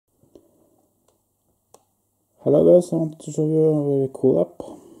Hello guys, I wanted to show you a very cool app.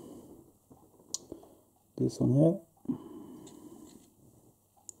 This one here.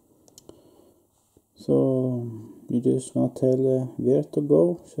 So you just gonna tell where to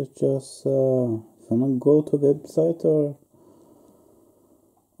go, such as if you wanna go to a website or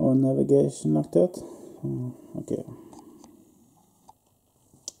navigation like that. Okay.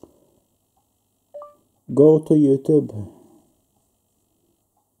 Go to YouTube.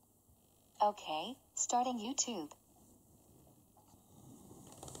 Okay, starting YouTube.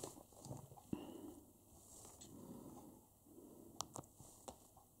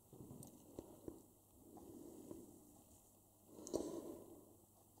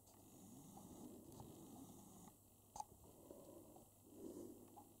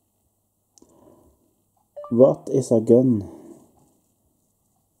 What is a gun?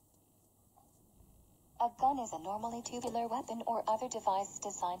 A gun is a normally tubular weapon or other device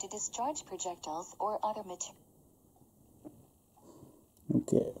designed to discharge projectiles or other material.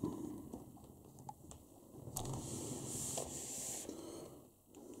 Okay.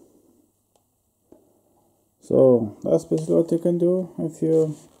 So that's basically what you can do. If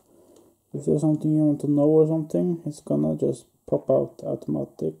there's something you want to know or something, it's gonna just pop out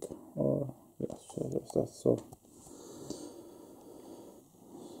automatic, or yeah, so that's that. So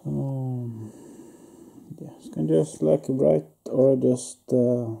yeah, you can just like write or just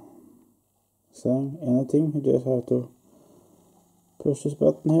saying anything. You just have to push this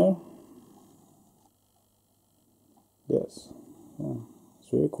button here. Yes,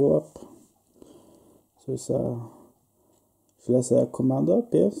 it's really cool app. So it's should I say a command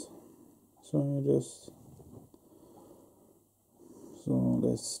app? Yes. So you just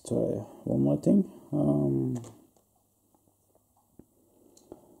let's try one more thing.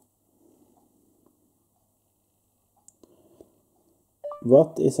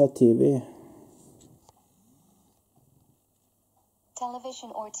 What is a TV?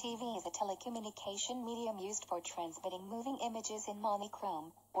 Television or TV is a telecommunication medium used for transmitting moving images in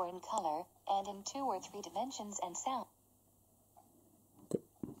monochrome, or in color, and in 2 or 3 dimensions and sound. Okay.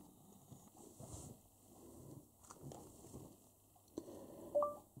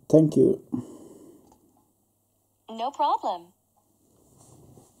 Thank you. No problem.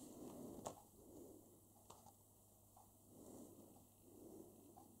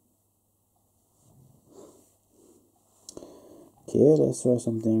 Okay, let's try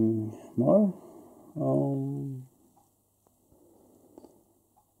something more.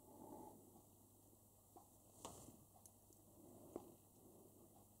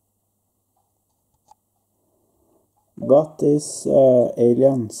 What is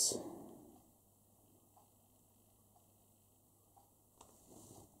aliens?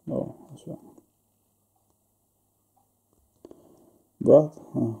 Oh, that's wrong.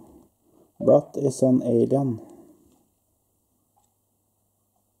 What is an alien?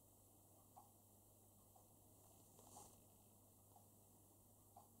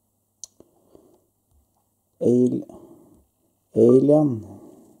 Alien.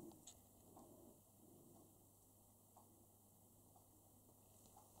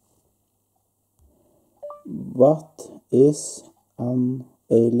 What is an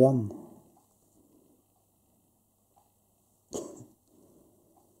alien?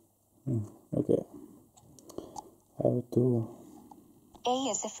 Okay. I have to. A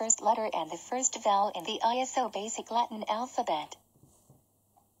is the first letter and the first vowel in the ISO basic Latin alphabet.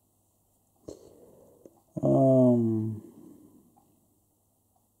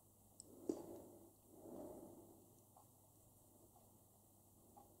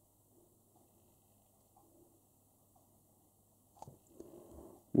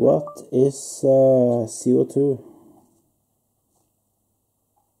 What is CO2?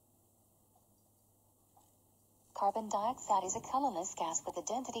 Carbon dioxide is a colorless gas with a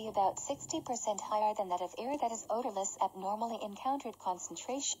density about 60% higher than that of air that is odorless at normally encountered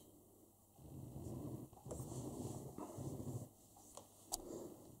concentration.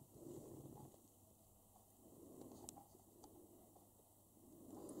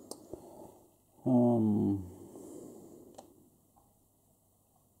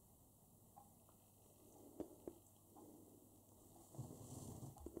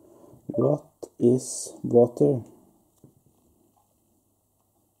 What is water?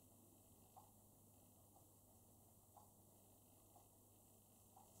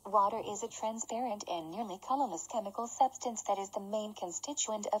 Water is a transparent and nearly colorless chemical substance that is the main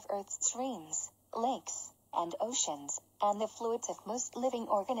constituent of Earth's streams, lakes, and oceans, and the fluids of most living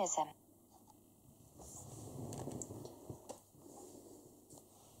organisms.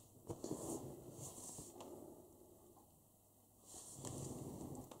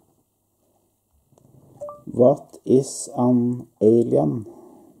 What is an alien?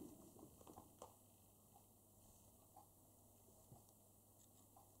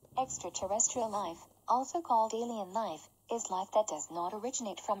 Extraterrestrial life, also called alien life, is life that does not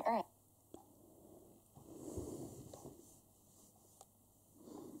originate from Earth.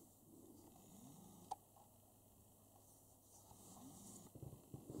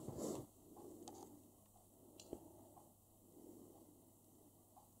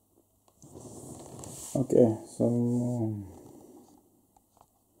 Okay, so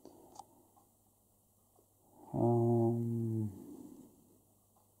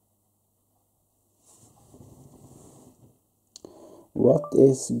what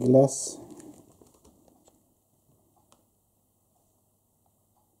is glass?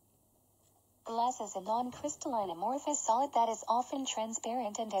 Glass is a non-crystalline amorphous solid that is often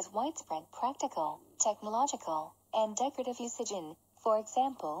transparent and has widespread practical, technological, and decorative usage in, for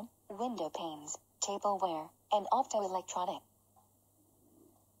example, window panes, tableware, and optoelectronics.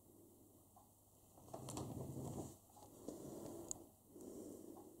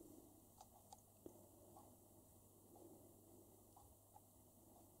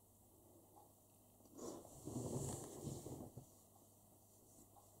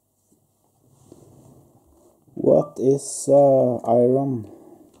 What is iron?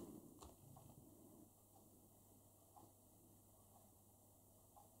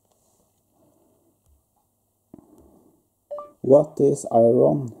 What is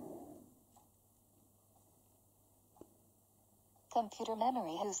iron? Computer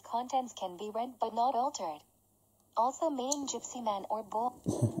memory whose contents can be read but not altered. Also meaning gypsy man or bull.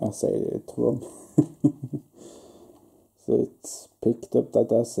 I say it wrong. So it's picked up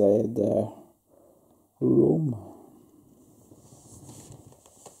that I said room.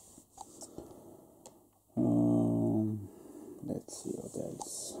 Let's see what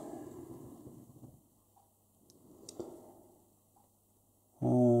else.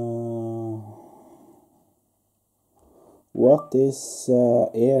 What is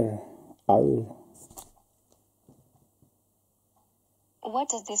air? Air. What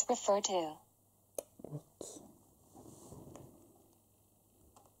does this refer to?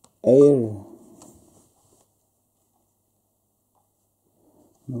 Air.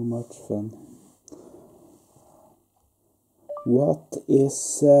 Not much fun. What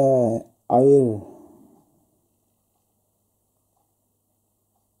is air?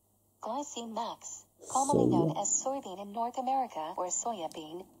 Glycine max, commonly known Soya. as soybean in North America or soya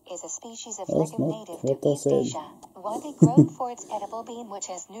bean, is a species of That's legume not native what to I East said. Asia, widely grown for its edible bean which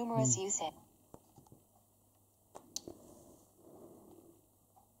has numerous uses.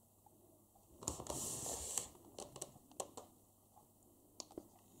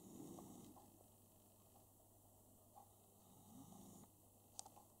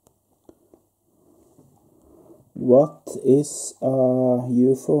 What is a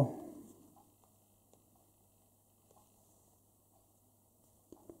UFO?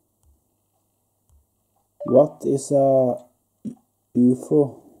 What is a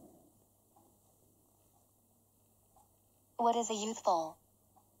UFO? What is a youthful?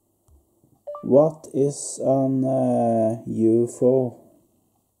 What is an UFO?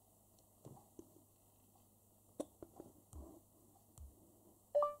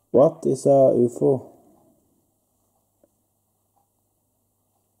 What is a UFO?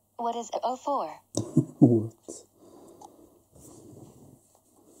 What is a O4? What?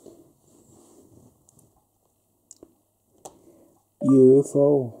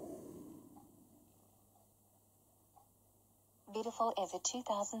 UFO. Beautiful is a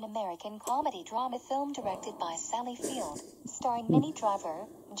 2000 American comedy drama film directed by Sally Field, starring Minnie Driver,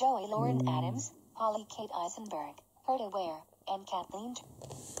 Joey Lauren Adams, Holly Kate Eisenberg, Herta Ware, and Kathleen.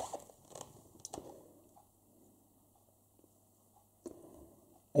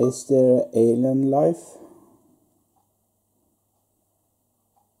 Is there alien life?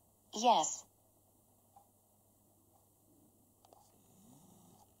 Yes.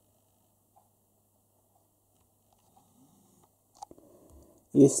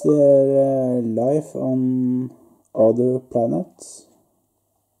 Is there life on other planets?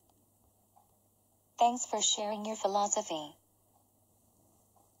 Thanks for sharing your philosophy.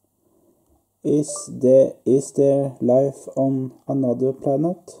 Is there life on another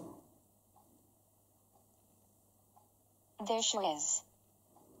planet? There sure is.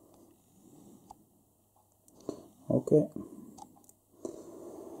 Okay.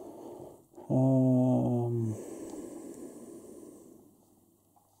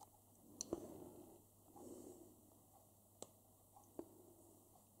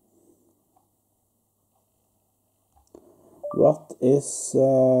 What is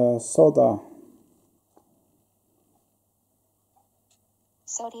soda?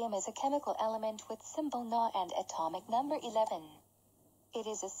 Sodium is a chemical element with symbol Na and atomic number 11. It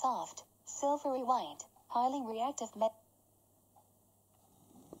is a soft, silvery white, highly reactive metal.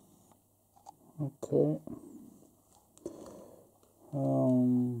 Okay.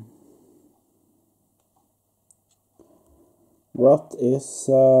 What is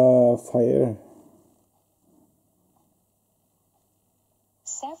fire?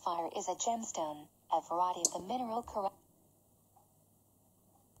 Sapphire is a gemstone, a variety of the mineral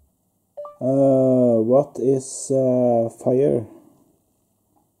What is fire?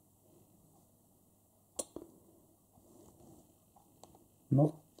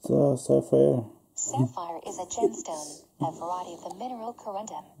 Not sapphire. Sapphire is a gemstone, a variety of the mineral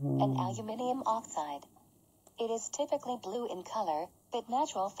corundum, an aluminium oxide. It is typically blue in color, but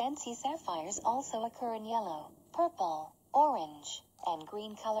natural fancy sapphires also occur in yellow, purple, orange, and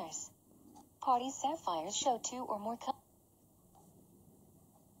green colors. Party sapphires show 2 or more colors.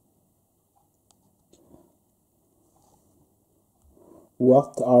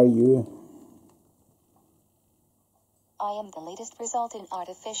 What are you? I am the latest result in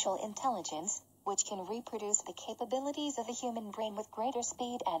artificial intelligence, which can reproduce the capabilities of the human brain with greater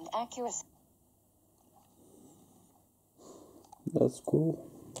speed and accuracy. That's cool.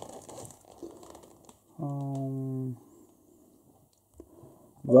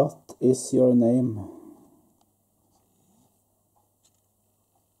 What is your name?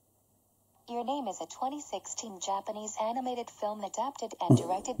 Your Name is a 2016 Japanese animated film adapted and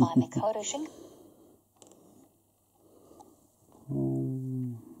directed by Makoto Shinkai.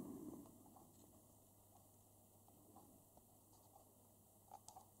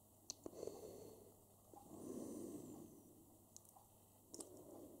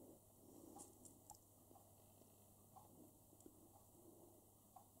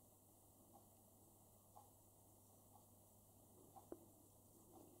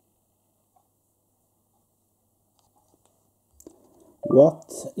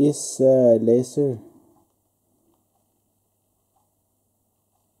 What is laser?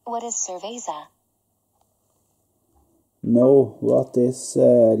 What is cerveza? No, what is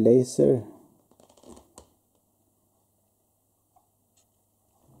laser?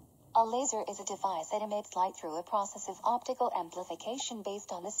 A laser is a device that emits light through a process of optical amplification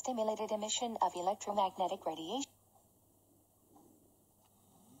based on the stimulated emission of electromagnetic radiation.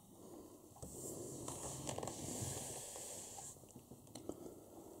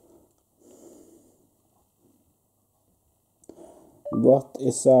 What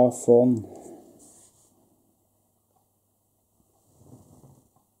is a phone?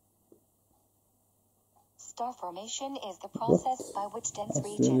 Star formation is the process by which dense That's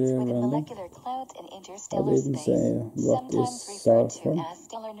regions really within random. molecular clouds in I interstellar didn't space, say what sometimes is referred star to form, as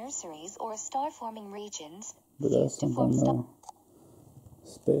stellar nurseries or star-forming regions, but fuse that's to some form kind star. of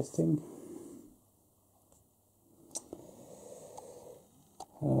space thing.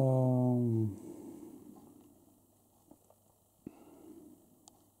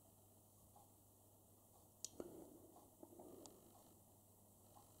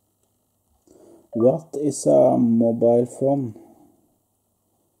 What is a mobile phone?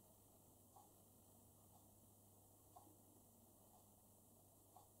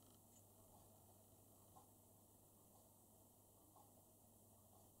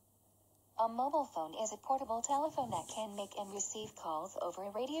 A mobile phone is a portable telephone that can make and receive calls over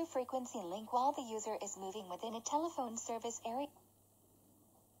a radio frequency link while the user is moving within a telephone service area.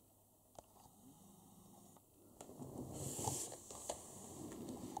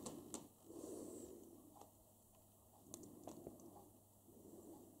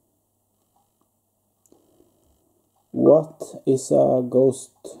 What is a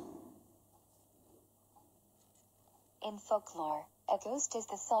ghost? In folklore, a ghost is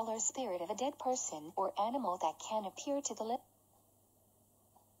the soul or spirit of a dead person or animal that can appear to the living.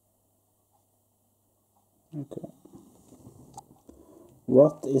 Okay.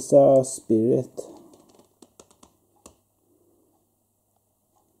 What is a spirit?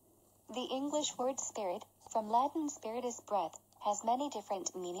 The English word spirit, from Latin spiritus breath, has many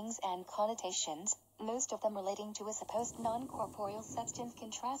different meanings and connotations, most of them relating to a supposed non-corporeal substance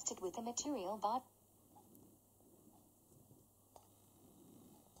contrasted with a material body.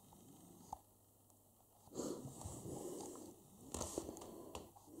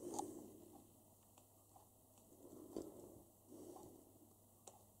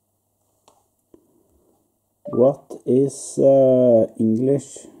 What is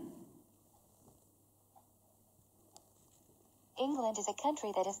English? England is a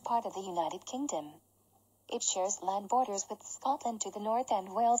country that is part of the United Kingdom. It shares land borders with Scotland to the north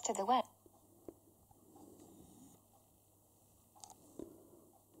and Wales to the west.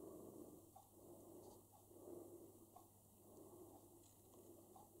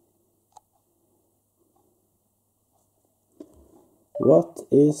 What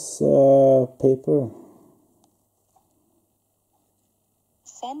is paper?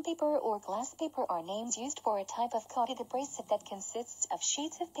 Sandpaper or glass paper are names used for a type of coated abrasive that consists of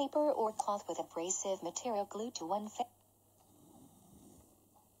sheets of paper or cloth with abrasive material glued to one face.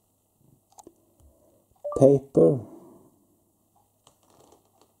 Paper.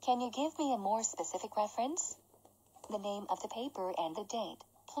 Can you give me a more specific reference? The name of the paper and the date,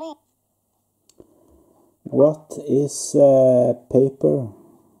 please. What is paper?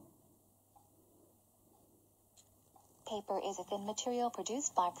 Paper is a thin material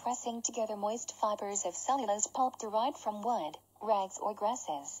produced by pressing together moist fibers of cellulose pulp derived from wood, rags or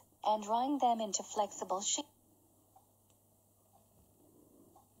grasses, and drying them into flexible sheets.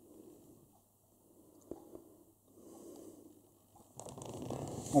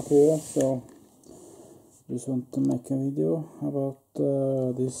 Okay, so just want to make a video about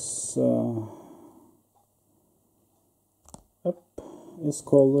this app. It's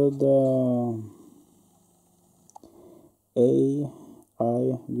called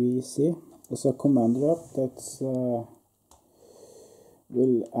AIVC. It's a commander app that's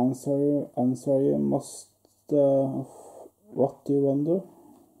will answer you most of what you wonder.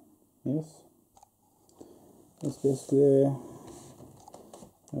 Yes, it's basically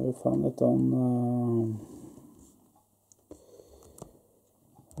I found it on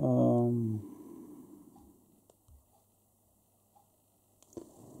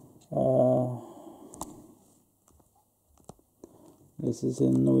this is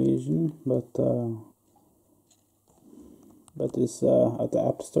in Norwegian, but it's at the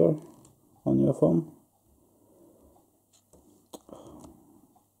App Store on your phone.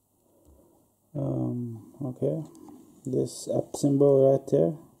 Okay, this app symbol right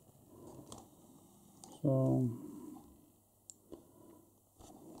there.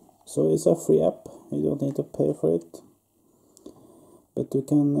 So it's a free app. You don't need to pay for it, but you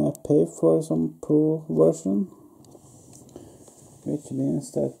can pay for some pro version, which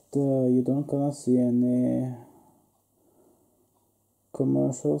means that you don't gonna see any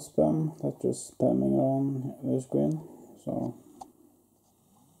commercial spam that's just spamming around your screen. So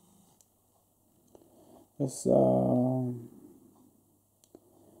it's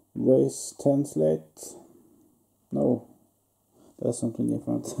voice translate. No, that's something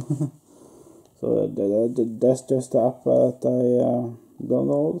different. So that's just the app that I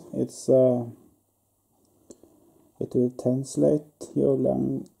download. It will translate your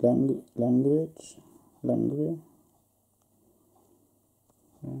language.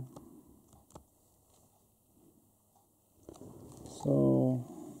 Yeah. So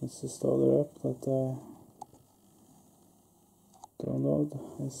this is the other app that I download.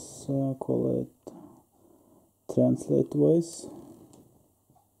 It's called Translate Voice.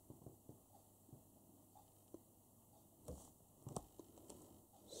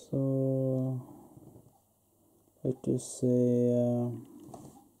 So let's just say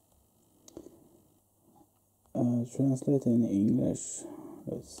translate in English.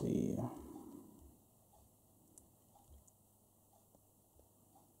 Let's see.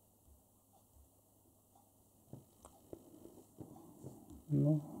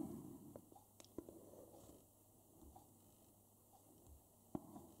 No.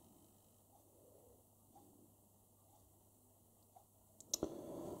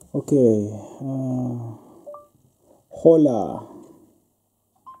 Okay. Hola.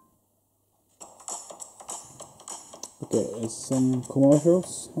 Okay, it's some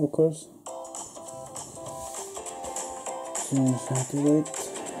commercials, of course. So I have to wait.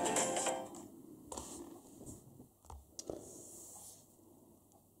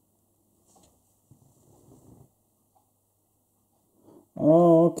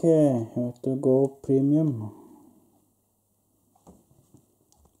 Oh, okay. You have to go premium.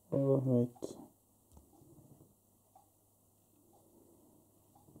 Oh, wait.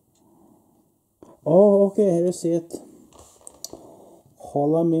 Oh, okay. Here you see it.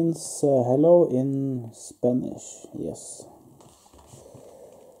 Hola means hello in Spanish. Yes.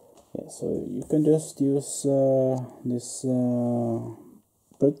 Yeah, so you can just use this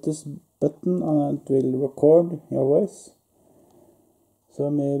press this button and it will record your voice. So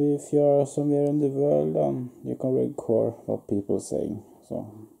maybe if you're somewhere in the world, you can record what people are saying.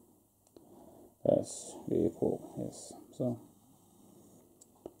 So that's really cool. Yes. So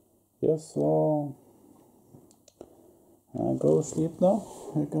yes. So I go sleep now.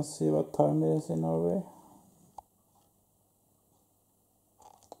 You can see what time it is in Norway.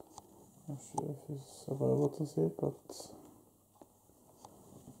 I'm not sure if it's available to see it, but it's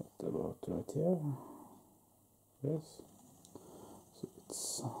about right here. Yes. So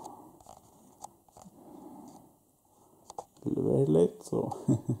it's very late,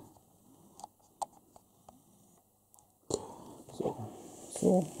 so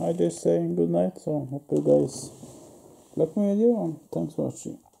so I just saying good night. So hope you guys like my video and thanks for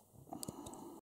watching.